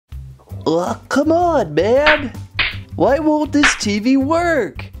Come on, man. Why won't this TV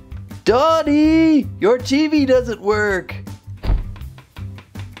work? Donnie, your TV doesn't work.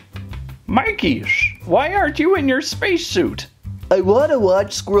 Mikey, why aren't you in your spacesuit? I want to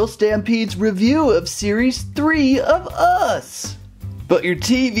watch Squirrel Stampede's review of Series 3 of Us. But your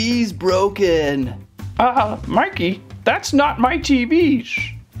TV's broken. Mikey, that's not my TV.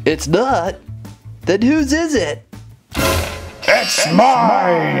 It's not? Then whose is it? It's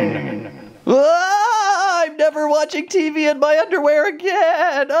mine! Ah, I'm never watching TV in my underwear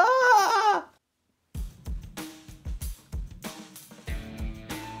again! Ah!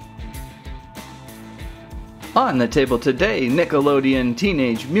 On the table today, Nickelodeon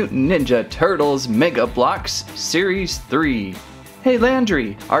Teenage Mutant Ninja Turtles Mega Bloks Series 3. Hey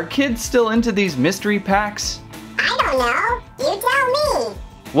Landry, are kids still into these mystery packs? I don't know. You tell me.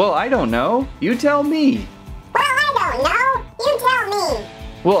 Well, I don't know. You tell me. Well, I don't know. You tell me.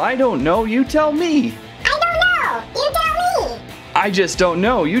 Well, I don't know. You tell me. I don't know. You tell me. I just don't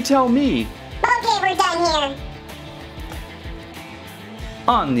know. You tell me. Okay, we're done here.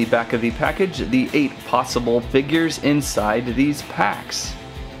 On the back of the package, the 8 possible figures inside these packs.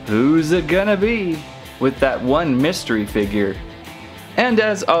 Who's it gonna be? With that one mystery figure. And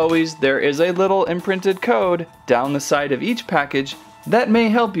as always, there is a little imprinted code down the side of each package that may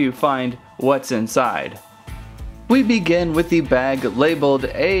help you find what's inside. We begin with the bag labeled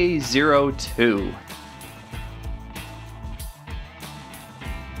A02.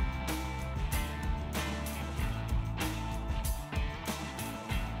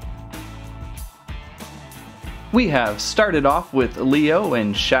 We have started off with Leo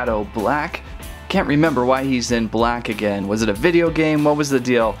in Shadow Black. Can't remember why he's in black again. Was it a video game? What was the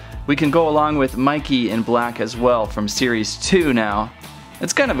deal? We can go along with Mikey in black as well from Series 2 now.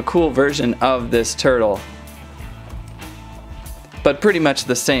 It's kind of a cool version of this turtle. But pretty much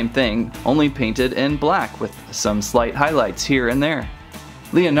the same thing, only painted in black with some slight highlights here and there.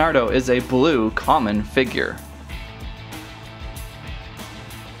 Leonardo is a blue common figure.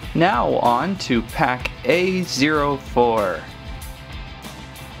 Now on to pack A04.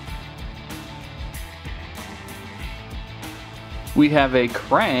 We have a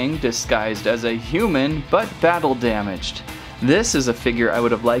Krang disguised as a human but battle damaged. This is a figure I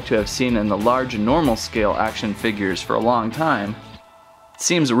would have liked to have seen in the large normal scale action figures for a long time. It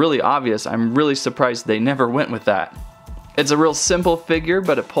seems really obvious. I'm really surprised they never went with that. It's a real simple figure,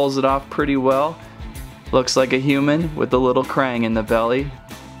 but it pulls it off pretty well. Looks like a human with a little Krang in the belly.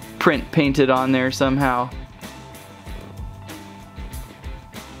 Print painted on there somehow.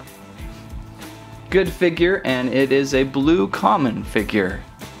 Good figure, and it is a blue common figure.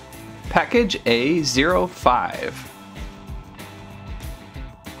 Package A05.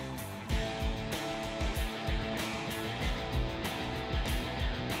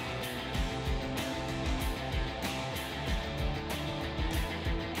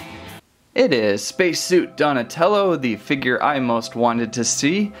 It is Spacesuit Donatello, the figure I most wanted to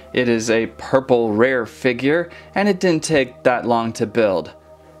see. It is a purple rare figure, and it didn't take that long to build.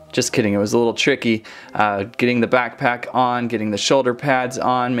 Just kidding, it was a little tricky. Getting the backpack on, getting the shoulder pads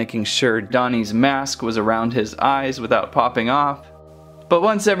on, making sure Donnie's mask was around his eyes without popping off. But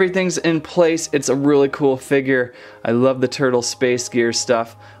once everything's in place, it's a really cool figure. I love the turtle space gear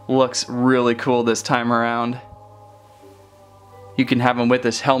stuff. Looks really cool this time around. You can have him with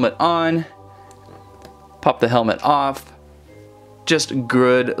his helmet on, pop the helmet off. Just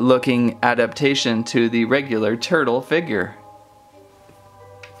good looking adaptation to the regular turtle figure.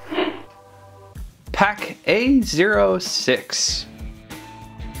 Pack A06.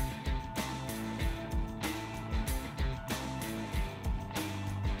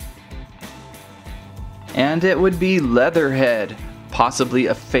 And it would be Leatherhead, possibly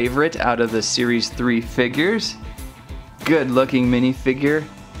a favorite out of the Series 3 figures. Good looking minifigure,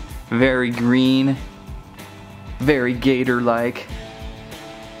 very green, very gator-like.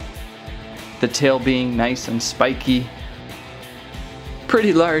 The tail being nice and spiky.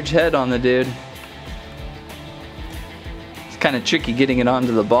 Pretty large head on the dude. Kind of tricky getting it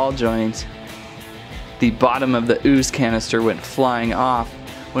onto the ball joints. The bottom of the ooze canister went flying off.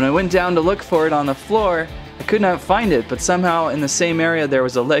 When I went down to look for it on the floor, I could not find it, but somehow in the same area there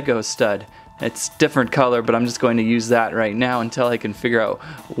was a Lego stud. It's different color, but I'm just going to use that right now until I can figure out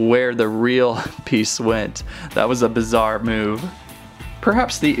where the real piece went. That was a bizarre move.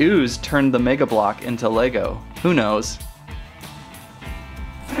 Perhaps the ooze turned the Mega Block into Lego. Who knows?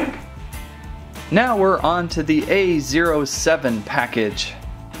 Now we're on to the A07 package.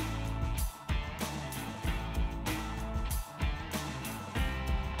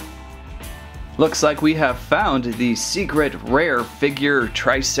 Looks like we have found the secret rare figure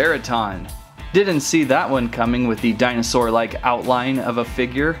Triceraton. Didn't see that one coming with the dinosaur-like outline of a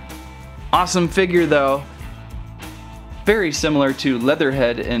figure. Awesome figure though. Very similar to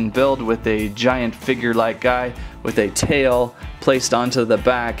Leatherhead in build, with a giant figure-like guy with a tail placed onto the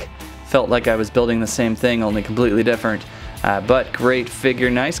back. Felt like I was building the same thing, only completely different. But great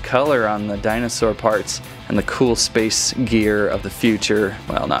figure, nice color on the dinosaur parts, and the cool space gear of the future.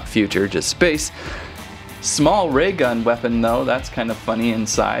 Well, not future, just space. Small ray gun weapon though, that's kind of funny in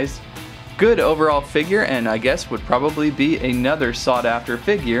size. Good overall figure, and I guess would probably be another sought after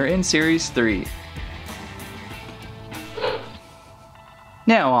figure in Series 3.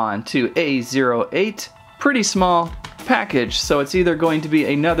 Now on to A08. Pretty small package, so it's either going to be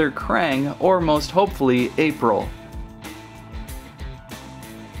another Krang or most hopefully April.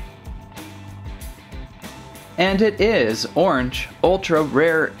 And it is Orange Ultra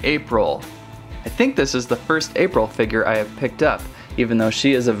Rare April. I think this is the first April figure I have picked up, even though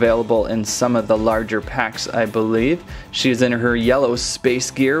she is available in some of the larger packs, I believe. She's in her yellow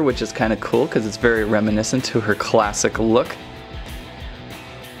space gear, which is kind of cool because it's very reminiscent to her classic look.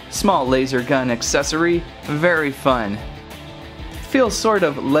 Small laser gun accessory, very fun. Feels sort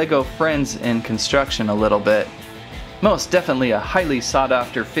of Lego Friends in construction a little bit. Most definitely a highly sought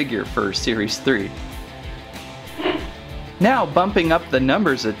after figure for Series 3. Now bumping up the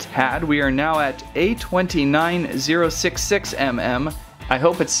numbers a tad, we are now at A29066mm. I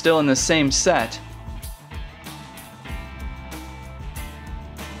hope it's still in the same set.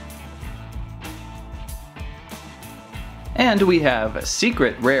 And we have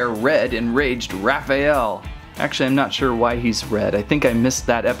Secret Rare Red Enraged Raphael. Actually, I'm not sure why he's red. I think I missed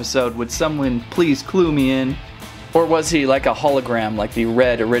that episode. Would someone please clue me in? Or was he like a hologram like the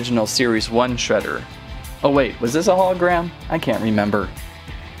red original Series 1 Shredder? Oh wait, was this a hologram? I can't remember.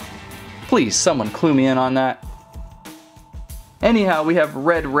 Please, someone clue me in on that. Anyhow, we have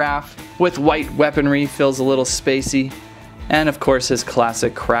Red Raph with white weaponry, feels a little spacey. And of course his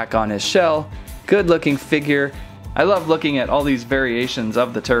classic crack on his shell. Good looking figure. I love looking at all these variations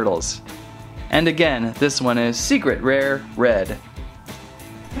of the turtles. And again, this one is Secret Rare Red.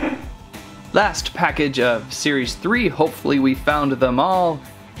 Last package of Series 3, hopefully we found them all.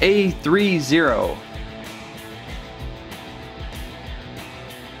 A30.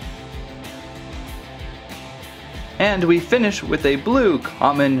 And we finish with a blue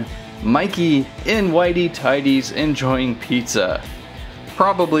common Mikey in whitey tidies enjoying pizza.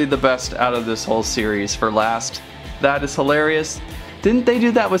 Probably the best out of this whole series for last. That is hilarious. Didn't they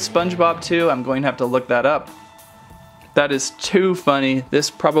do that with SpongeBob too? I'm going to have to look that up. That is too funny. This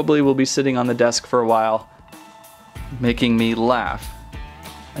probably will be sitting on the desk for a while, making me laugh.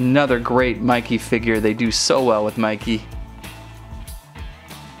 Another great Mikey figure. They do so well with Mikey.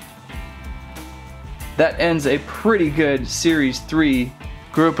 That ends a pretty good Series 3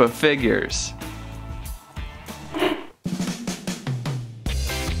 group of figures.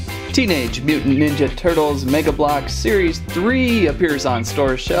 Teenage Mutant Ninja Turtles Mega BLOKS Series 3 appears on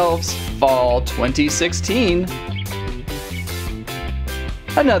store shelves fall 2016.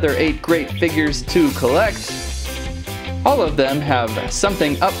 Another 8 great figures to collect. All of them have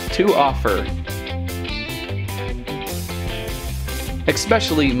something up to offer.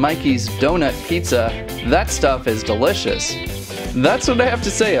 Especially Mikey's donut pizza. That stuff is delicious. That's what I have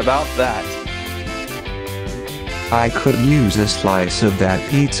to say about that. I could use a slice of that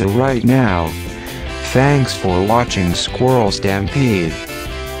pizza right now. Thanks for watching Squirrel Stampede.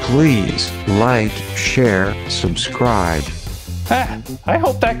 Please like, share, subscribe. I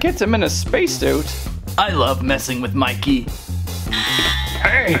hope that gets him in a spacesuit. I love messing with Mikey.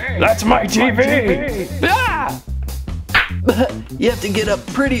 Hey, that's my TV! Ah! You have to get up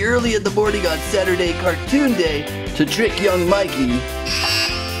pretty early in the morning on Saturday Cartoon Day to trick young Mikey.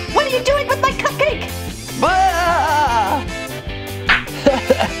 What are you doing with my cupcake? Ah!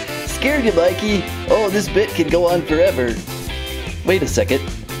 Scared you, Mikey? Oh, this bit can go on forever. Wait a second.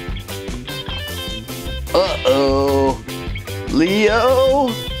 Uh-oh. Leo?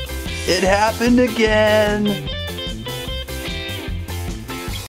 It happened again.